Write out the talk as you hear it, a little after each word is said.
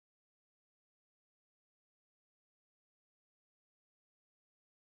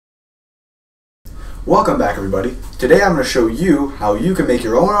Welcome back, everybody. Today I'm going to show you how you can make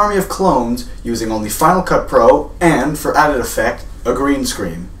your own army of clones using only Final Cut Pro and, for added effect, a green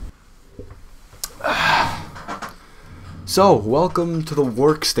screen. So, welcome to the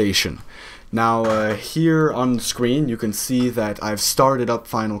workstation. Now, here on the screen you can see that I've started up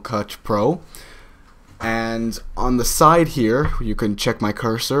Final Cut Pro. And on the side here, you can check my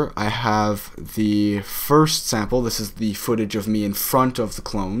cursor, I have the first sample. This is the footage of me in front of the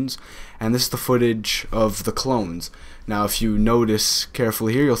clones, and this is the footage of the clones. Now if you notice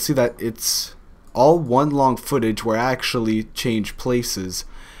carefully here, you'll see that it's all one long footage where I actually change places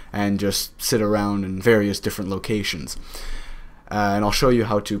and just sit around in various different locations. And I'll show you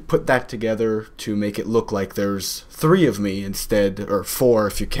how to put that together to make it look like there's 3 of me instead, or 4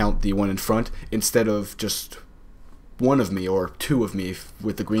 if you count the one in front, instead of just 1 of me or 2 of me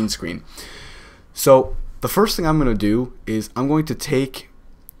with the green screen. So the first thing I'm going to do is I'm going to take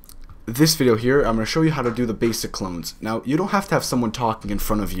this video here. I'm going to show you how to do the basic clones. Now you don't have to have someone talking in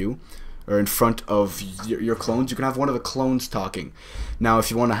front of you or in front of your clones. You can have one of the clones talking. Now if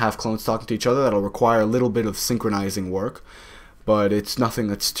you want to have clones talking to each other, that'll require a little bit of synchronizing work, but it's nothing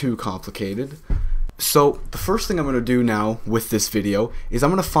that's too complicated. So the first thing I'm going to do now with this video is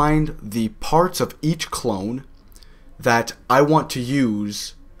I'm going to find the parts of each clone that I want to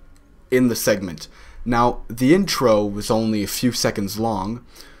use in the segment. Now the intro was only a few seconds long,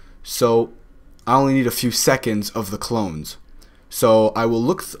 so I only need a few seconds of the clones. So I will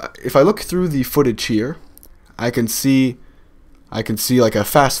look, if I look through the footage here, I can see like a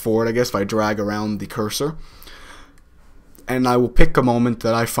fast forward, I guess, if I drag around the cursor. And I will pick a moment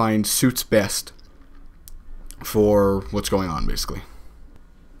that I find suits best for what's going on, basically.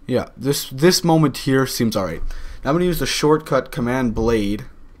 Yeah, this moment here seems alright. Now I'm going to use the shortcut Command Blade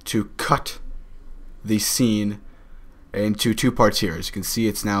to cut the scene into 2 parts here. As you can see,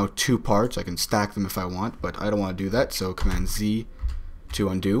 it's now 2 parts. I can stack them if I want, but I don't want to do that, so Command Z to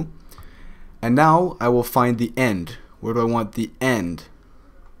undo. And now I will find the end. Where do I want the end?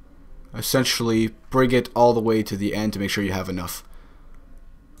 Essentially bring it all the way to the end to make sure you have enough.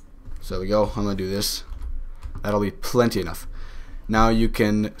 So there we go. I'm going to do this. That'll be plenty enough. Now you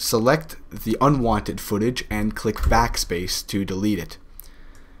can select the unwanted footage and click backspace to delete it.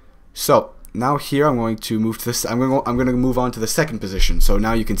 So now here I'm going to move to this. I'm going to move on to the second position. So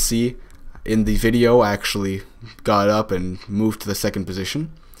now you can see in the video I actually got up and moved to the second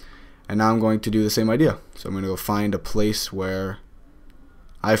position. And now I'm going to do the same idea. So I'm going to go find a place where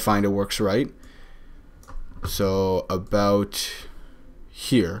I find it works right. So about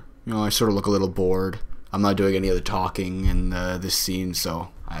here, you know, I sort of look a little bored. I'm not doing any of the talking in this scene, so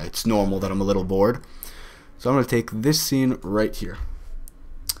it's normal that I'm a little bored. So I'm going to take this scene right here.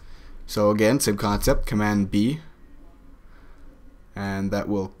 So again, same concept, Command B, and that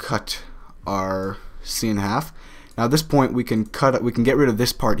will cut our scene in half. Now at this point we can get rid of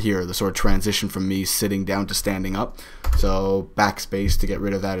this part here, the sort of transition from me sitting down to standing up. So backspace to get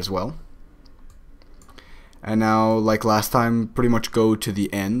rid of that as well. And now, like last time, pretty much go to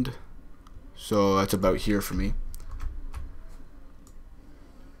the end. So that's about here for me.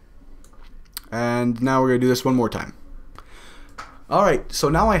 And now we're going to do this one more time. Alright, so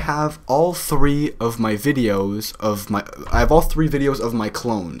now I have all 3 of my videos all 3 videos of my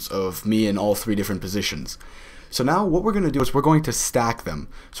clones of me in all 3 different positions. So now what we're going to do is we're going to stack them.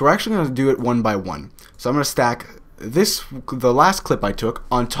 So we're actually going to do it one by one. So I'm going to stack the last clip I took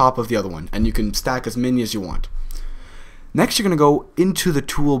on top of the other one, and you can stack as many as you want. Next you're going to go into the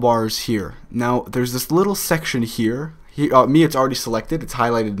toolbars here. Now there's this little section here. Me, it's already selected, it's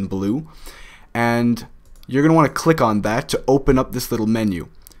highlighted in blue, and you're going to want to click on that to open up this little menu.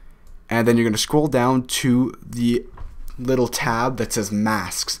 And then you're going to scroll down to the little tab that says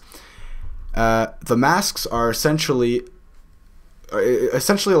masks. The masks are essentially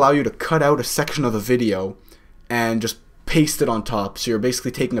allow you to cut out a section of the video and just paste it on top. So you're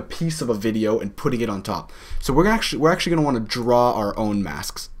basically taking a piece of a video and putting it on top. So we're actually going to want to draw our own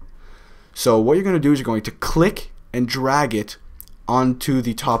masks. So what you're going to do is you're going to click and drag it onto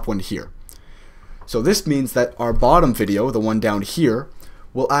the top one here. So this means that our bottom video, the one down here,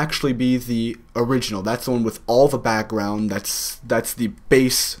 will actually be the original. That's the one with all the background. That's the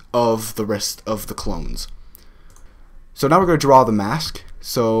base of the rest of the clones. So now we're going to draw the mask.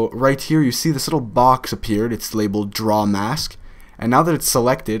 So right here you see this little box appeared. It's labeled Draw Mask. And now that it's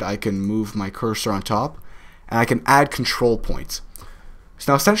selected, I can move my cursor on top and I can add control points.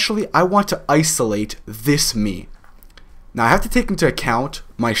 So now essentially I want to isolate this me. Now I have to take into account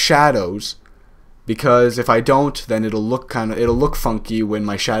my shadows, because if I don't, then it'll look funky when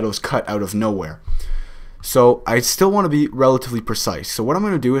my shadows cut out of nowhere. So I still want to be relatively precise. So what I'm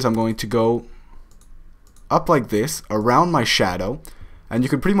going to do is I'm going to go up like this around my shadow, and you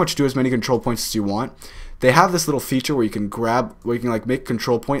can pretty much do as many control points as you want. They have this little feature where you can like make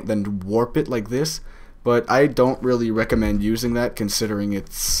control point then warp it like this, but I don't really recommend using that considering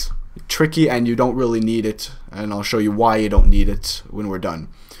it's tricky and you don't really need it, and I'll show you why you don't need it when we're done.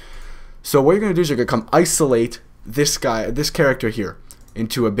 So what you're going to do is you're going to come isolate this character here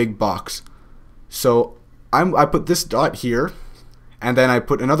into a big box. So I put this dot here, and then I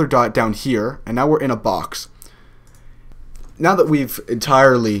put another dot down here, and now we're in a box. Now that we've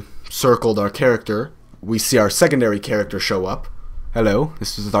entirely circled our character, we see our secondary character show up. Hello,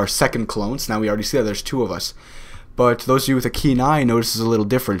 this is our second clone, so now we already see that there's two of us. But those of you with a keen eye notice a little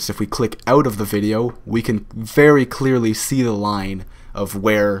difference. If we click out of the video, we can very clearly see the line of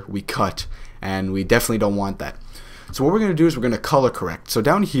where we cut, and we definitely don't want that. So what we're going to do is we're going to color correct. So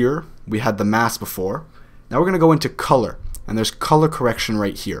down here, we had the mask before. Now we're going to go into color, and there's color correction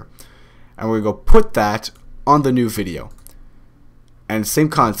right here. And we're going to go put that on the new video. And same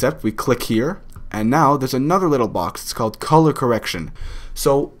concept, we click here, and now there's another little box. It's called color correction.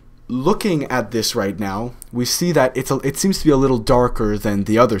 So looking at this right now, we see that it seems to be a little darker than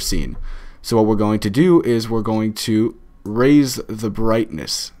the other scene. So what we're going to do is we're going to raise the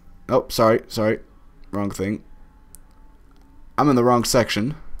brightness. Oh, sorry, wrong thing. I'm in the wrong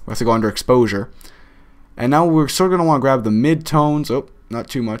section. We have to go under exposure. And now we're sort of going to want to grab the mid-tones. Oh, not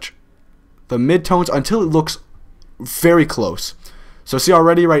too much. The mid-tones until it looks very close. So see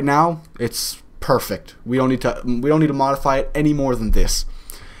already right now, it's perfect. We don't need to modify it any more than this.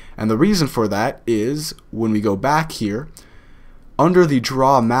 And the reason for that is when we go back here, under the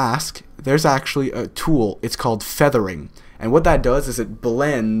draw mask, there's actually a tool. It's called feathering. And what that does is it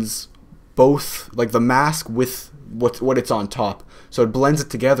blends both, like the mask with what it's on top. So it blends it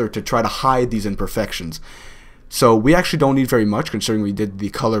together to try to hide these imperfections. So we actually don't need very much considering we did the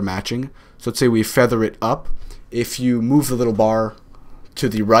color matching. So let's say we feather it up. If you move the little bar to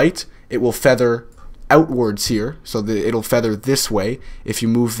the right, it will feather outwards here, so that it'll feather this way. If you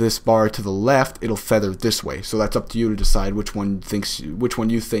move this bar to the left, it'll feather this way. So that's up to you to decide which one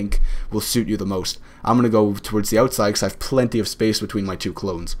you think will suit you the most. I'm gonna go towards the outside because I have plenty of space between my two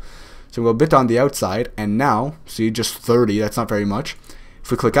clones. So we'll go a bit on the outside, and now see just 30. That's not very much.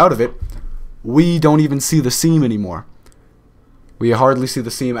 If we click out of it, we don't even see the seam anymore. We hardly see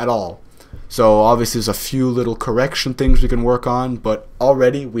the seam at all. So obviously there's a few little correction things we can work on, but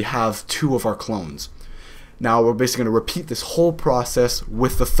already we have two of our clones. Now we're basically going to repeat this whole process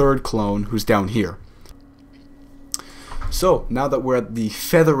with the third clone who's down here. So now that we're at the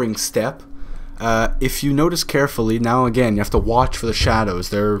feathering step, if you notice carefully, now again you have to watch for the shadows.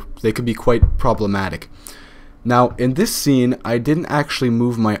 They could be quite problematic. Now in this scene I didn't actually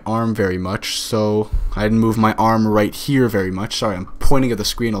move my arm very much, so I didn't move my arm right here very much. Sorry, I'm pointing at the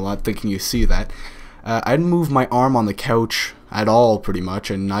screen a lot thinking you see that. I didn't move my arm on the couch at all pretty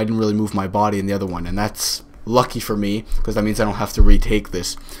much, and I didn't really move my body in the other one, and that's lucky for me because that means I don't have to retake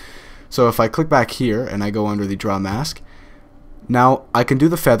this. So if I click back here and I go under the draw mask, now I can do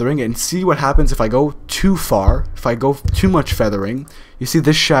the feathering and see what happens if I go too far. If I go too much feathering, you see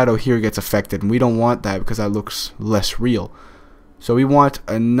this shadow here gets affected, and we don't want that because that looks less real. So we want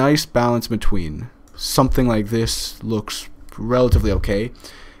a nice balance between. Something like this looks relatively okay.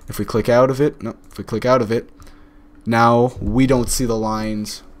 If we click out of it, now we don't see the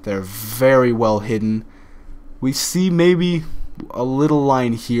lines. They're very well hidden. We see maybe a little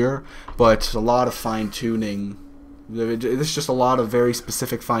line here, but a lot of fine-tuning. There's just a lot of very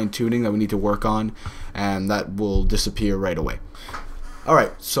specific fine-tuning that we need to work on, and that will disappear right away.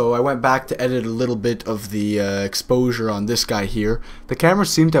 Alright, so I went back to edit a little bit of the exposure on this guy here. The camera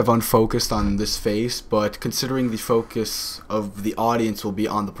seemed to have unfocused on this face, but considering the focus of the audience will be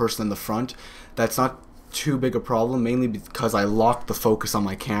on the person in the front, that's not too big a problem, mainly because I locked the focus on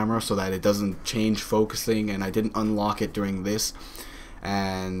my camera so that it doesn't change focusing, and I didn't unlock it during this.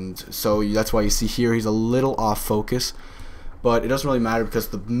 And so that's why you see here he's a little off focus, but it doesn't really matter because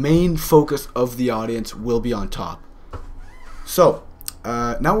the main focus of the audience will be on top. So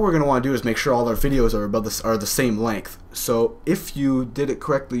now what we're going to want to do is make sure all our videos are the same length. So if you did it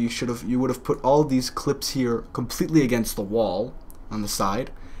correctly, you would have put all these clips here completely against the wall on the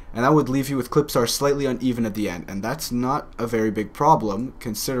side, and that would leave you with clips that are slightly uneven at the end, and that's not a very big problem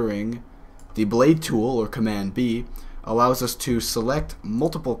considering the blade tool, or Command B, allows us to select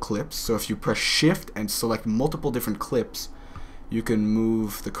multiple clips. So if you press shift and select multiple different clips, you can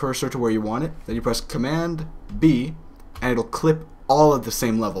move the cursor to where you want it, then you press Command B and it'll clip all at the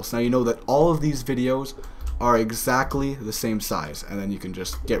same level. So now you know that all of these videos are exactly the same size, and then you can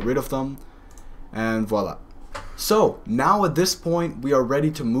just get rid of them, and voila. So now at this point we are ready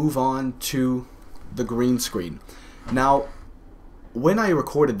to move on to the green screen. Now, when I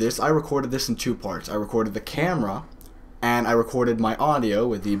recorded this in two parts. I recorded the camera, and I recorded my audio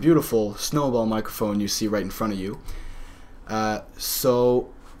with the beautiful Snowball microphone you see right in front of you.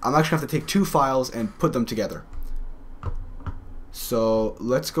 So I'm actually going to have to take two files and put them together. So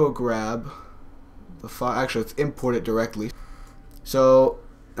let's go grab the file. Actually, let's import it directly. So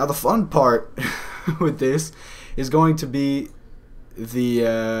now the fun part with this is going to be the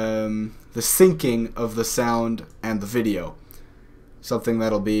syncing of the sound and the video. Something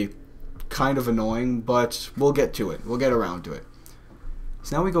that'll be kind of annoying, but we'll get to it. We'll get around to it.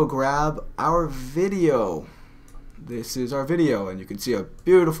 So now we go grab our video. This is our video, and you can see a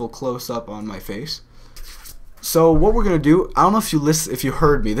beautiful close-up on my face. So what we're gonna do, I don't know if you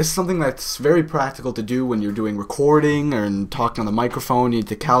heard me. This is something that's very practical to do when you're doing recording and talking on the microphone. You need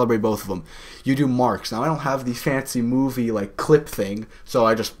to calibrate both of them. You do marks. Now I don't have the fancy movie like clip thing, so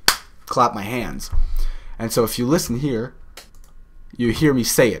I just clap my hands. And so if you listen here, you hear me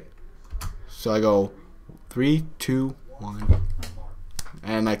say it. So I go 3, 2, 1,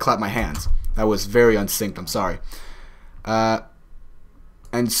 and I clap my hands. That was very unsynced. I'm sorry.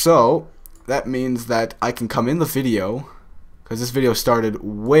 And so that means that I can come in the video, because this video started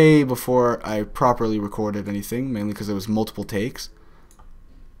way before I properly recorded anything, mainly because it was multiple takes.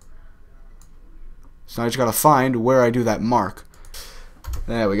 So now I just gotta find where I do that mark.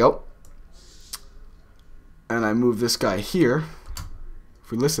 There we go. And I move this guy here.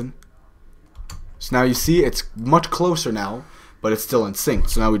 If we listen. So now you see it's much closer now, but it's still in sync.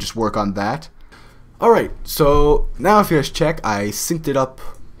 So now we just work on that. Alright, so now if you guys check, I synced it up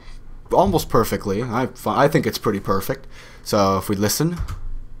almost perfectly. I think it's pretty perfect. So if we listen.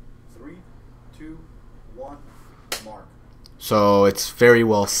 3, 2, 1, mark. So it's very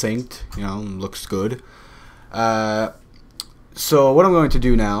well synced, you know, looks good. So what I'm going to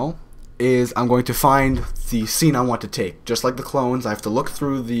do now is I'm going to find the scene I want to take. Just like the clones, I have to look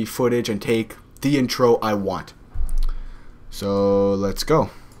through the footage and take the intro I want. So let's go.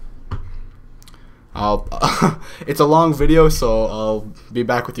 It's a long video, so I'll be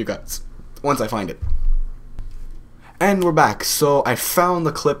back with you guys once I find it. And we're back. So I found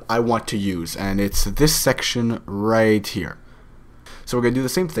the clip I want to use, and it's this section right here. So we're going to do the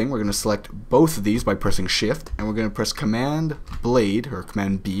same thing. We're going to select both of these by pressing Shift, and we're going to press Command Blade, or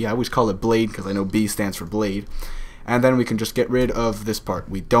Command B. I always call it Blade because I know B stands for Blade. And then we can just get rid of this part.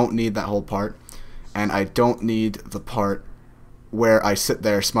 We don't need that whole part, and I don't need the part where I sit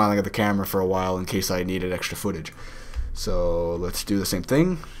there smiling at the camera for a while in case I needed extra footage. So let's do the same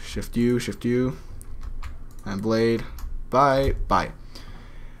thing. Shift U, and Blade, bye.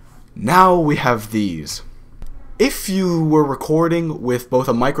 Now we have these. If you were recording with both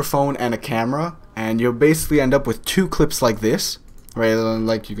a microphone and a camera, and you'll basically end up with two clips like this, right,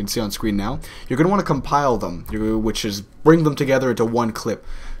 like you can see on screen now, you're going to want to compile them, which is bring them together into one clip.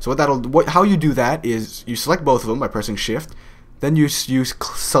 So how you do that is you select both of them by pressing Shift, then you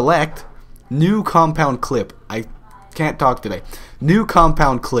select New Compound Clip. I can't talk today. New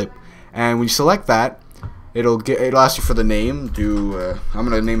Compound Clip, and when you select that, it'll ask you for the name. I'm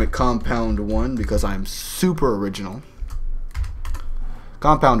gonna name it Compound 1 because I'm super original.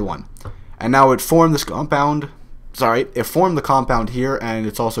 Compound 1, and now it formed this compound. Sorry, it formed the compound here, and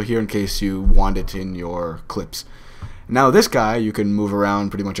it's also here in case you want it in your clips. Now this guy you can move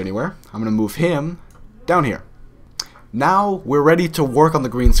around pretty much anywhere. I'm gonna move him down here. Now we're ready to work on the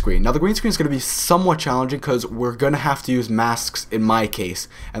green screen. Now the green screen is going to be somewhat challenging because we're going to have to use masks in my case.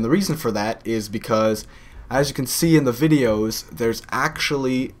 And the reason for that is because, as you can see in the videos, there's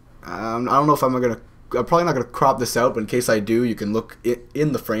actually, I don't know if I'm probably not going to crop this out, but in case I do, you can look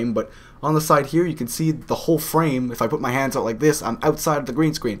in the frame. But on the side here, you can see the whole frame. If I put my hands out like this, I'm outside of the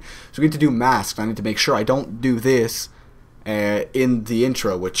green screen. So we need to do masks. I need to make sure I don't do this in the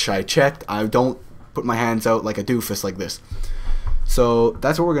intro, which I checked. I don't put my hands out like a doofus like this. So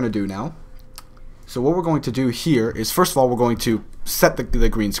that's what we're going to do now. So what we're going to do here is, first of all, we're going to set the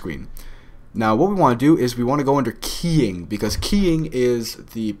green screen. Now what we want to do is we want to go under keying, because keying is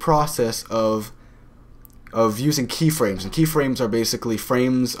the process of using keyframes, and keyframes are basically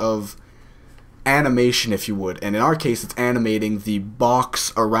frames of animation, if you would, and in our case it's animating the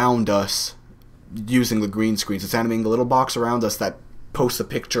box around us using the green screen. So it's animating the little box around us that posts a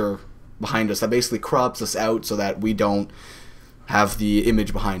picture behind us, that basically crops us out so that we don't have the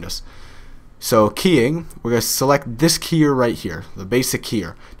image behind us. So keying, we're going to select this keyer right here, the basic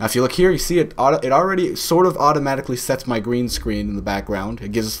keyer. Now if you look here, you see it already sort of automatically sets my green screen in the background.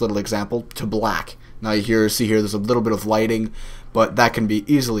 It gives us a little example to black. Now you see here there's a little bit of lighting, but that can be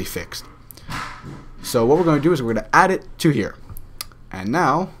easily fixed. So what we're going to do is we're going to add it to here. And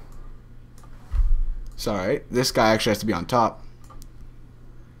now Sorry, this guy actually has to be on top.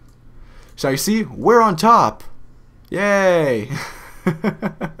 So you see, we're on top. Yay!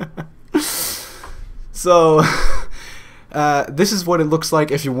 So this is what it looks like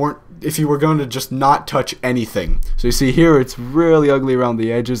if you were going to just not touch anything. So you see here, it's really ugly around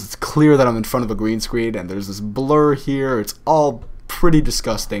the edges. It's clear that I'm in front of a green screen, and there's this blur here. It's all pretty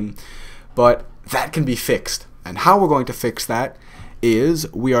disgusting, but that can be fixed. And how we're going to fix that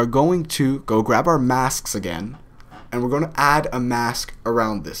is we are going to go grab our masks again, and we're going to add a mask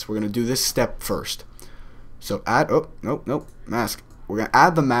around this. We're going to do this step first. So add, oh, nope, mask. We're going to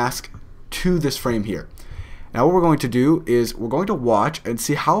add the mask to this frame here. Now what we're going to do is we're going to watch and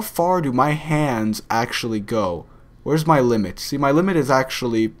see how far do my hands actually go. Where's my limit? See, my limit is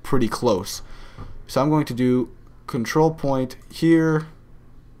actually pretty close. So I'm going to do control point here,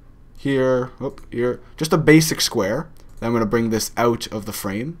 here, here, just a basic square. Then I'm going to bring this out of the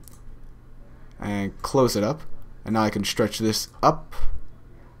frame and close it up. And now I can stretch this up.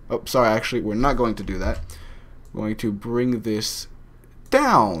 Oh, sorry, actually, we're not going to do that. We're going to bring this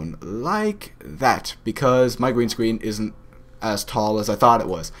down like that because my green screen isn't as tall as I thought it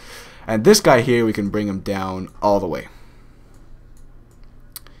was. And this guy here, we can bring him down all the way.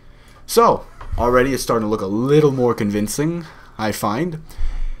 So, already it's starting to look a little more convincing, I find.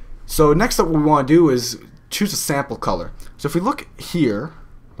 So next up what we want to do is choose a sample color. So if we look here,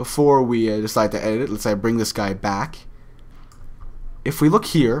 before we decide to edit it, let's say I bring this guy back. If we look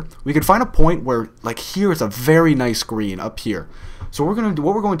here, we can find a point where, like here, is a very nice green up here. So what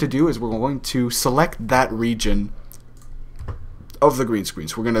we're going to do is we're going to select that region of the green screen.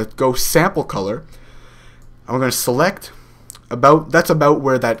 So we're going to go sample color, and we're going to select that's about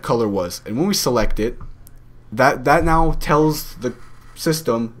where that color was. And when we select it, that now tells the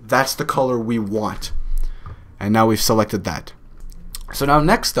system that's the color we want. And now we've selected that. So now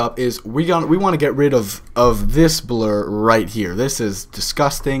next up is we want to get rid of this blur right here. This is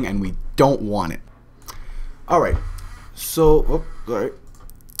disgusting and we don't want it. Alright, so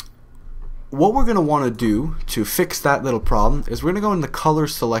what we're going to want to do to fix that little problem is we're going to go in the color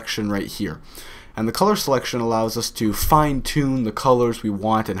selection right here. And the color selection allows us to fine tune the colors we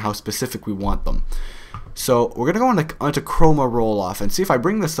want and how specific we want them. So we're going to go onto Chroma Roll Off, and see if I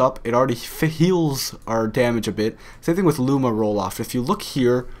bring this up, it already heals our damage a bit. Same thing with Luma Roll Off. If you look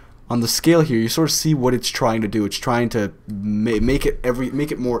here on the scale here, you sort of see what it's trying to do. It's trying to make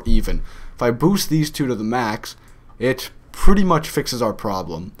it more even. If I boost these two to the max, it pretty much fixes our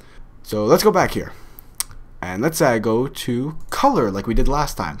problem. So let's go back here, and let's say I go to color like we did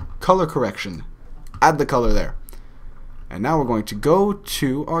last time. Color correction. Add the color there. And now we're going to go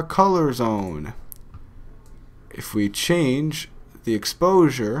to our color zone. If we change the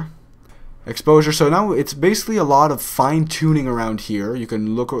exposure, so now it's basically a lot of fine-tuning around here. You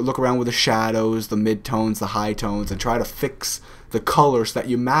can look around with the shadows, the mid-tones, the high tones, and try to fix the color so that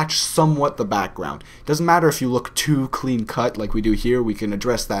you match somewhat the background. It doesn't matter if you look too clean-cut like we do here. We can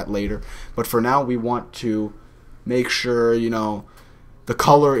address that later. But for now, we want to make sure, you know, the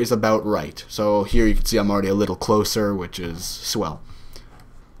color is about right. So here you can see I'm already a little closer, which is swell.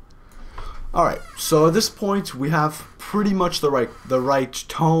 Alright, so at this point we have pretty much the right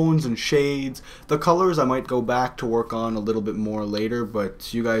tones and shades. The colors I might go back to work on a little bit more later,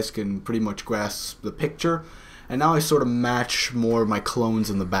 but you guys can pretty much grasp the picture. And now I sort of match more of my clones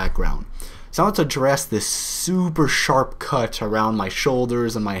in the background. So now let's address this super sharp cut around my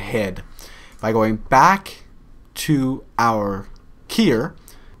shoulders and my head by going back to our keyer.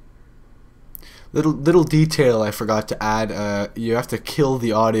 Little detail I forgot to add. You have to kill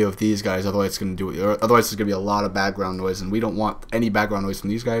the audio of these guys, otherwise it's gonna otherwise there's gonna be a lot of background noise, and we don't want any background noise from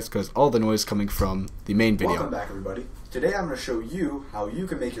these guys because all the noise is coming from the main video. Welcome back, everybody. Today I'm going to show you how you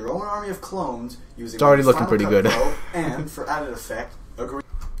can make your own army of clones using it's already looking pretty good. Pro, and for added effect,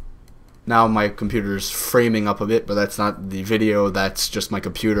 now my computer's framing up a bit, but that's not the video. That's just my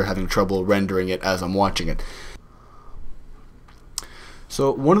computer having trouble rendering it as I'm watching it. So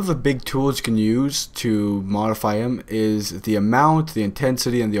one of the big tools you can use to modify him is the amount, the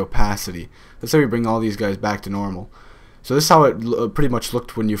intensity, and the opacity. Let's say we bring all these guys back to normal. So this is how it pretty much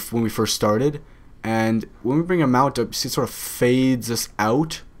looked when we first started. And when we bring amount up, see, it sort of fades us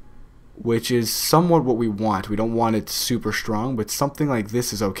out, which is somewhat what we want. We don't want it super strong, but something like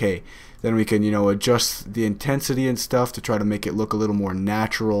this is okay. Then we can, you know, adjust the intensity and stuff to try to make it look a little more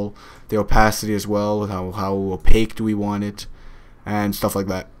natural. The opacity as well, how opaque do we want it, and stuff like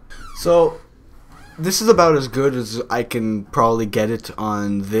that. So this is about as good as I can probably get it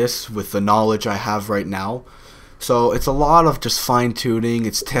on this with the knowledge I have right now. So it's a lot of just fine-tuning.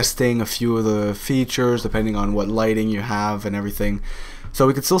 It's testing a few of the features depending on what lighting you have and everything. So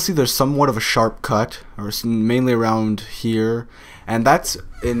we can still see there's somewhat of a sharp cut, or mainly around here, and that's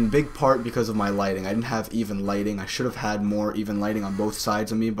in big part because of my lighting. I didn't have even lighting. I should have had more even lighting on both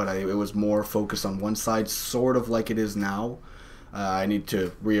sides of me, but it was more focused on one side, sort of like it is now. I need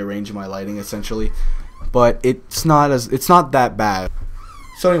to rearrange my lighting essentially, but it's not that bad.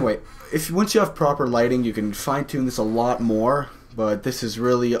 So anyway, once you have proper lighting, you can fine-tune this a lot more, but this is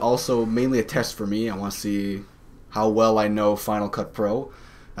really also mainly a test for me. I want to see how well I know Final Cut Pro.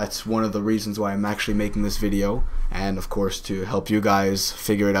 That's one of the reasons why I'm actually making this video, and of course to help you guys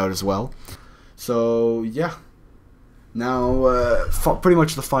figure it out as well. So yeah, now pretty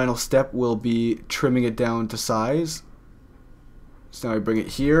much the final step will be trimming it down to size. So now I bring it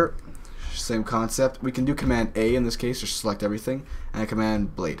here, same concept. We can do Command A in this case, just select everything, and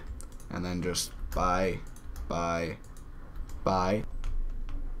Command Blade, and then just by.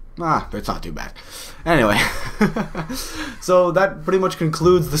 It's not too bad. Anyway, so that pretty much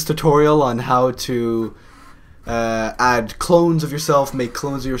concludes this tutorial on how to add clones of yourself, make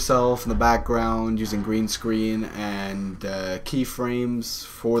clones of yourself in the background using green screen and keyframes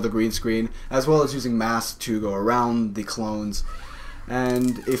for the green screen, as well as using masks to go around the clones.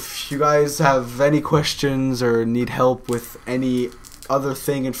 And if you guys have any questions or need help with any other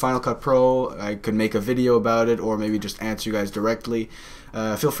thing in Final Cut Pro, I could make a video about it, or maybe just answer you guys directly.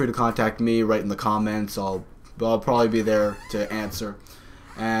 Feel free to contact me, write in the comments. I'll probably be there to answer.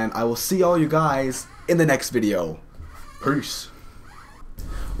 And I will see all you guys in the next video. Peace.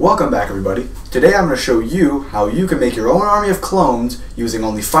 Welcome back, everybody. Today I'm going to show you how you can make your own army of clones using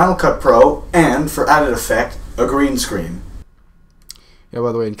only Final Cut Pro and, for added effect, a green screen. Yeah,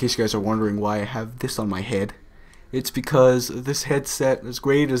 by the way, in case you guys are wondering why I have this on my head, it's because this headset, as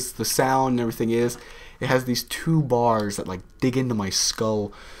great as the sound and everything is, it has these two bars that like dig into my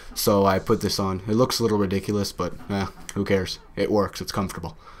skull. So I put this on. It looks a little ridiculous, but who cares? It works. It's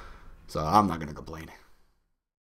comfortable. So I'm not going to complain.